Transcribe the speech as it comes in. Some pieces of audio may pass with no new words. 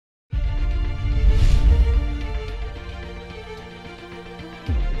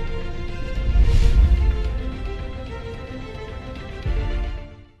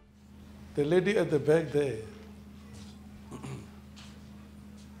The lady at the back there.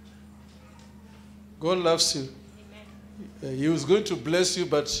 God loves you. He was going to bless you,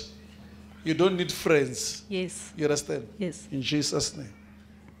 but you don't need friends. Yes. You understand? Yes. In Jesus' name.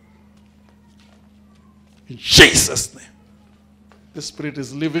 In Jesus' name. The Spirit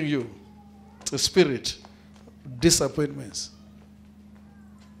is leaving you. The spirit of disappointments.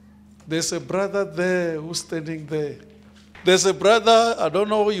 There's a brother there who's standing there. There's a brother, I don't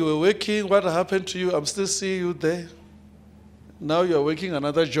know, you were working, what happened to you? I'm still seeing you there. Now you're working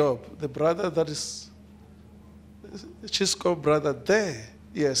another job. The brother that is, she's called brother there.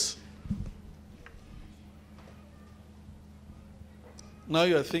 Yes. Now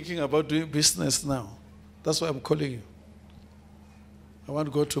you're thinking about doing business now. That's why I'm calling you. I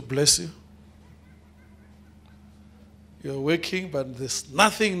want God to bless you. You're working, but there's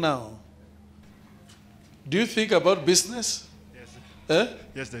nothing now. Do you think about business? Yes, Eh?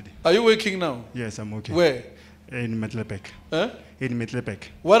 yes, Daddy. Are you working now? Yes, I'm okay. Where? In Metlepek. Eh? In Metlepek.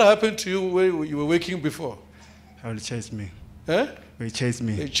 What happened to you where you were working before? They will chase me. Eh? They chase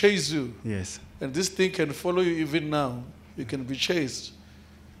me. They chase you. Yes. And this thing can follow you even now. You can be chased.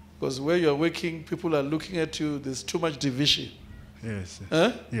 Because where you're working, people are looking at you. There's too much division. Yes.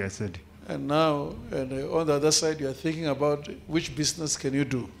 Eh? Yes, Daddy. And now, on the other side, you're thinking about which business can you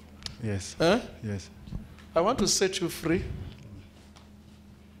do. Yes. Eh? Yes. I want to set you free.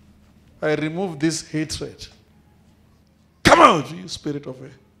 I remove this hatred. Come out, you spirit of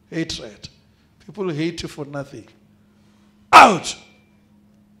hatred. People hate you for nothing. Out!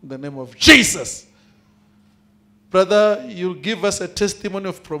 In the name of Jesus. Brother, you give us a testimony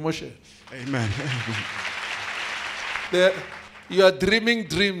of promotion. Amen. You are dreaming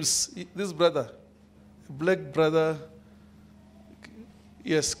dreams. This brother, black brother,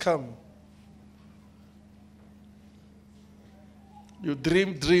 yes, come. You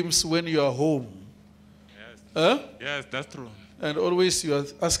dream dreams when you are home. Yes. Huh? Yes, that's true. And always you are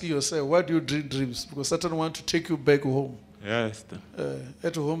asking yourself, why do you dream dreams? Because Satan wants to take you back home. Yes.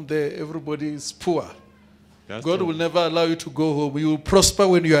 At home there, everybody is poor. That's God true. will never allow you to go home. You will prosper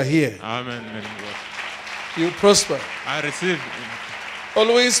when you are here. Amen. You will prosper. I receive.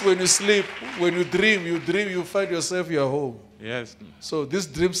 Always when you sleep, when you dream, you find yourself you are home. Yes. So these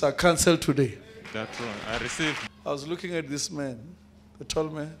dreams are cancelled today. That's true. I receive. I was looking at this man, the tall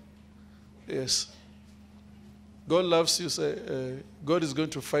man. Yes. God loves you, sir. God is going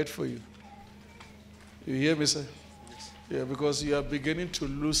to fight for you. You hear me, sir? Yes. Yeah, because you are beginning to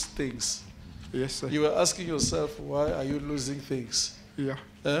lose things. Yes, sir. You are asking yourself, why are you losing things? Yeah.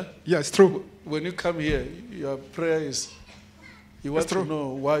 Huh? Yeah, it's true. When you come here, your prayer is, you want It's true. to know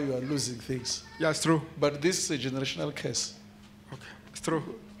why you are losing things. Yeah, it's true. But this is a generational curse. Okay. It's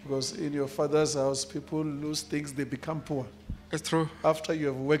true. Because in your father's house, people lose things, they become poor. It's true. After you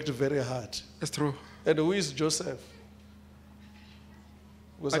have worked very hard. It's true. And who is Joseph?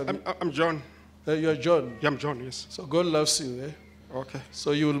 I'm John. You are John. Yeah, I'm John, yes. So God loves you. Eh? Okay.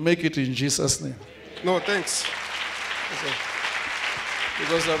 So you will make it in Jesus' name. No, thanks. Okay.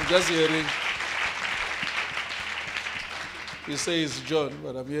 Because I'm just hearing, you say it's John,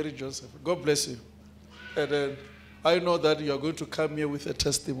 but I'm hearing Joseph. God bless you. And then I know that you are going to come here with a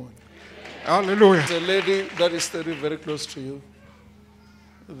testimony. Hallelujah. There's a lady that is standing very close to you.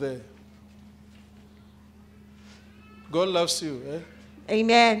 There. God loves you. Eh?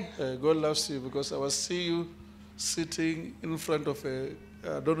 Amen. God loves you because I was seeing you sitting in front of I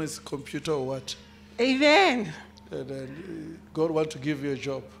don't know if it's a computer or what. Amen. And then God wants to give you a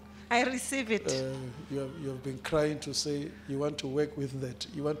job. I receive it. You have been crying to say you want to work with that.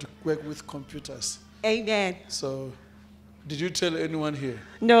 You want to work with computers. Amen. So, did you tell anyone here?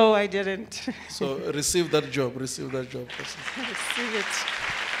 No, I didn't. So, receive that job. Receive that job. I receive it.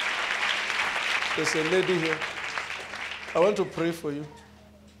 There's a lady here. I want to pray for you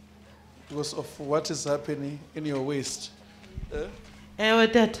because of what is happening in your waist.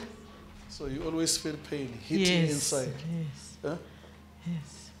 With that. So you always feel pain hitting inside. Yes. Huh?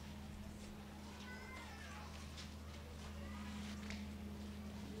 Yes.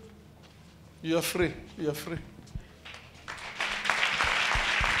 You are free. You are free.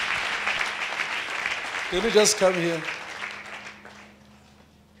 Can you just come here?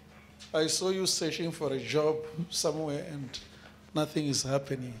 I saw you searching for a job somewhere and nothing is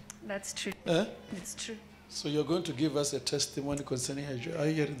happening. That's true. Huh? It's true. So you're going to give us a testimony concerning her job. Are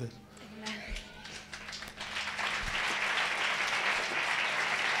you hearing that? Amen.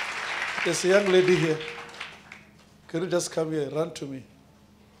 There's a young lady here. Can you just come here? Run to me.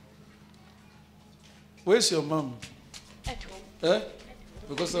 Where's your mom? At home. Eh?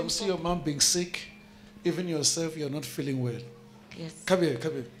 Because I'm seeing your mom being sick. Even yourself, you're not feeling well. Yes. Come here,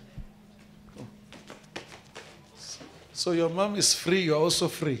 come here. So your mom is free, you are also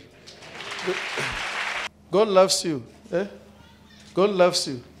free. God loves you. Eh? God loves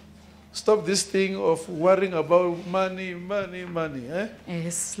you. Stop this thing of worrying about money. Eh?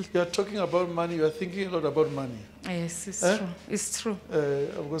 Yes. You are talking about money, you are thinking a lot about money. Yes, it's Eh? true. It's true.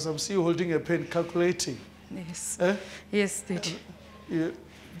 Because I'm still holding a pen, calculating. Yes. Eh? Yes, Daddy.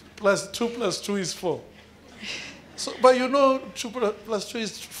 Plus 2 plus 2 is 4. So, but you know 2 plus 2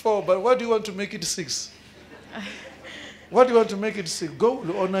 is 4, but why do you want to make it 6? Why do you want to make it 6? God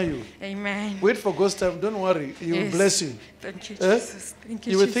will honor you. Amen. Wait for God's time, don't worry. He will Yes. bless you. Thank you, Eh? Jesus. Thank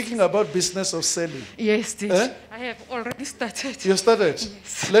you, You were Jesus. thinking about business of selling. Yes, Daddy. Eh? I have already started. You started.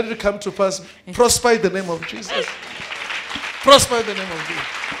 Yes. Let it come to pass. Prosper in the name of Jesus. Prosper in the name of Jesus.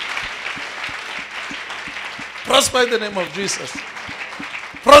 Prosper in the name of Jesus.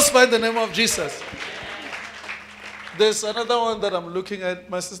 Prosper in the name of Jesus. There's another one that I'm looking at.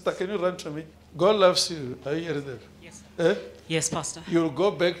 My sister, can you run to me? God loves you. Are you hearing that? Yes. Eh? Yes, Pastor. You'll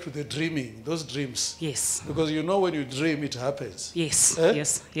go back to the dreaming, those dreams. Yes. Because you know when you dream, it happens. Yes. Eh?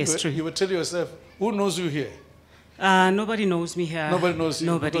 Yes. Yes, true. You will tell yourself, who knows you here? Nobody knows me here. Nobody knows you.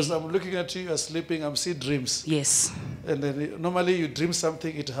 Nobody. Because I'm looking at you, you're sleeping, I'm seeing dreams. Yes. And then normally you dream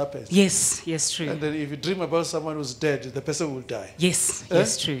something, it happens. Yes. Yes, true. And then if you dream about someone who's dead, the person will die. Yes. Eh?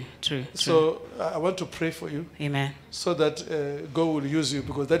 Yes, true. True. True. So I want to pray for you Amen. so that God will use you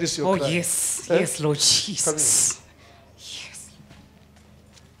because that is your Oh, cry. yes. Eh? Yes, Lord Jesus.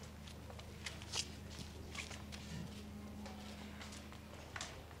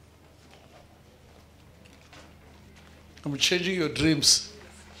 I'm changing your dreams.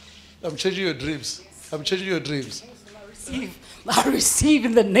 I'm changing your dreams. I'm changing your dreams. I receive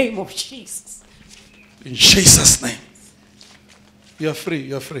in the name of Jesus. In Jesus' name. You're free.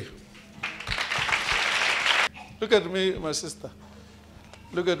 You're free. Look at me, my sister.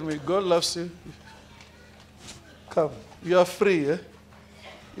 Look at me. God loves you. Come. You are free, eh?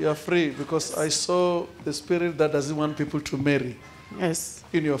 You are free because I saw the spirit that doesn't want people to marry Yes.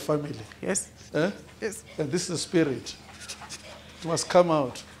 in your family. Yes. Eh? Yes. And this is the spirit. It must come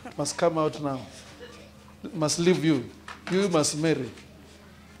out. It must come out now. It must leave you. You must marry.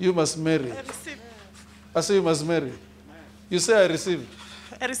 You must marry. I receive. I say you must marry. You say I receive.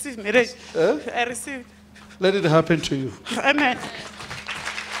 I receive marriage. Eh? I receive. Let it happen to you. Amen.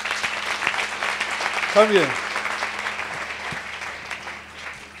 Come here.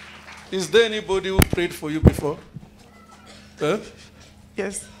 Is there anybody who prayed for you before? Eh?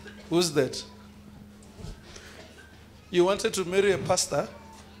 Yes. Who's that? You wanted to marry a pastor?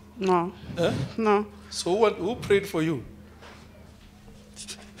 No. Eh? No. So who prayed for you?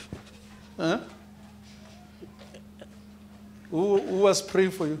 Huh? Who was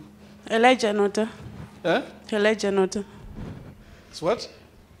praying for you? Elijah Nota. Eh? Elijah Nota. It's what?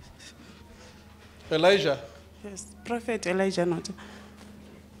 Elijah. Yes. Prophet Elijah Nota.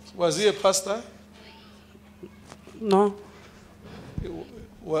 Was he a pastor? No.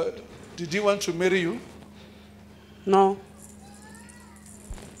 Did he want to marry you? No.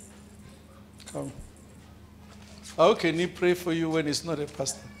 Come. How can he pray for you when he's not a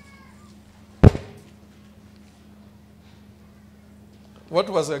pastor? What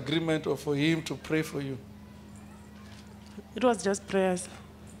was the agreement for him to pray for you? It was just prayers.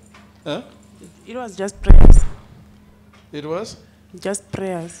 Huh? It was just prayers. It was? Just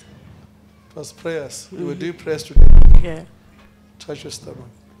prayers. It was prayers. You were doing prayers today. Yeah. Touch your stomach.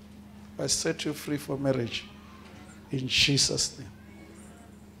 I set you free for marriage. In Jesus' name.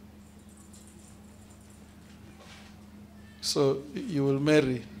 So you will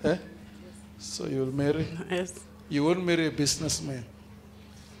marry. Eh? So you will marry. Yes. You won't marry a businessman.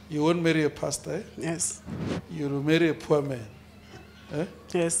 You won't marry a pastor. Eh? Yes. You will marry a poor man. Eh?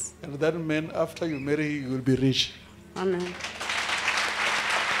 Yes. And that man, after you marry, you will be rich. Amen.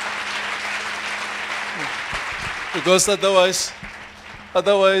 Because otherwise,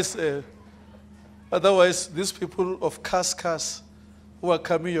 these people of cast who are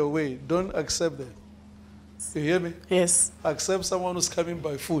coming your way, don't accept them. You hear me? Yes. Accept someone who's coming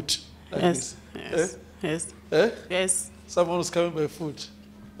by foot. Like Yes. this. Yes. Yes. Eh? Eh? Yes. Someone who's coming by foot.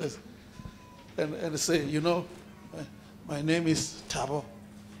 Yes. And say, you know, my name is Tabo.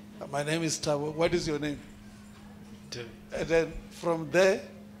 My name is Tabo. What is your name? And then from there,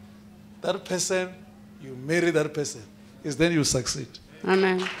 that person, you marry that person. Is then you succeed.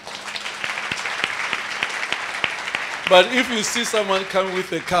 Amen. But if you see someone come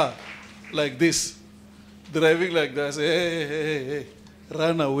with a car like this, driving like that, say, hey,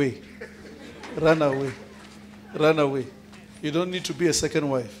 run away. Run away. Run away. You don't need to be a second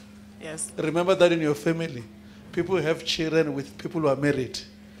wife. Yes. Remember that in your family, people have children with people who are married.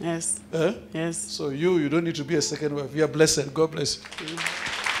 Yes. Eh? Yes. So you don't need to be a second wife. You are blessed. God bless you.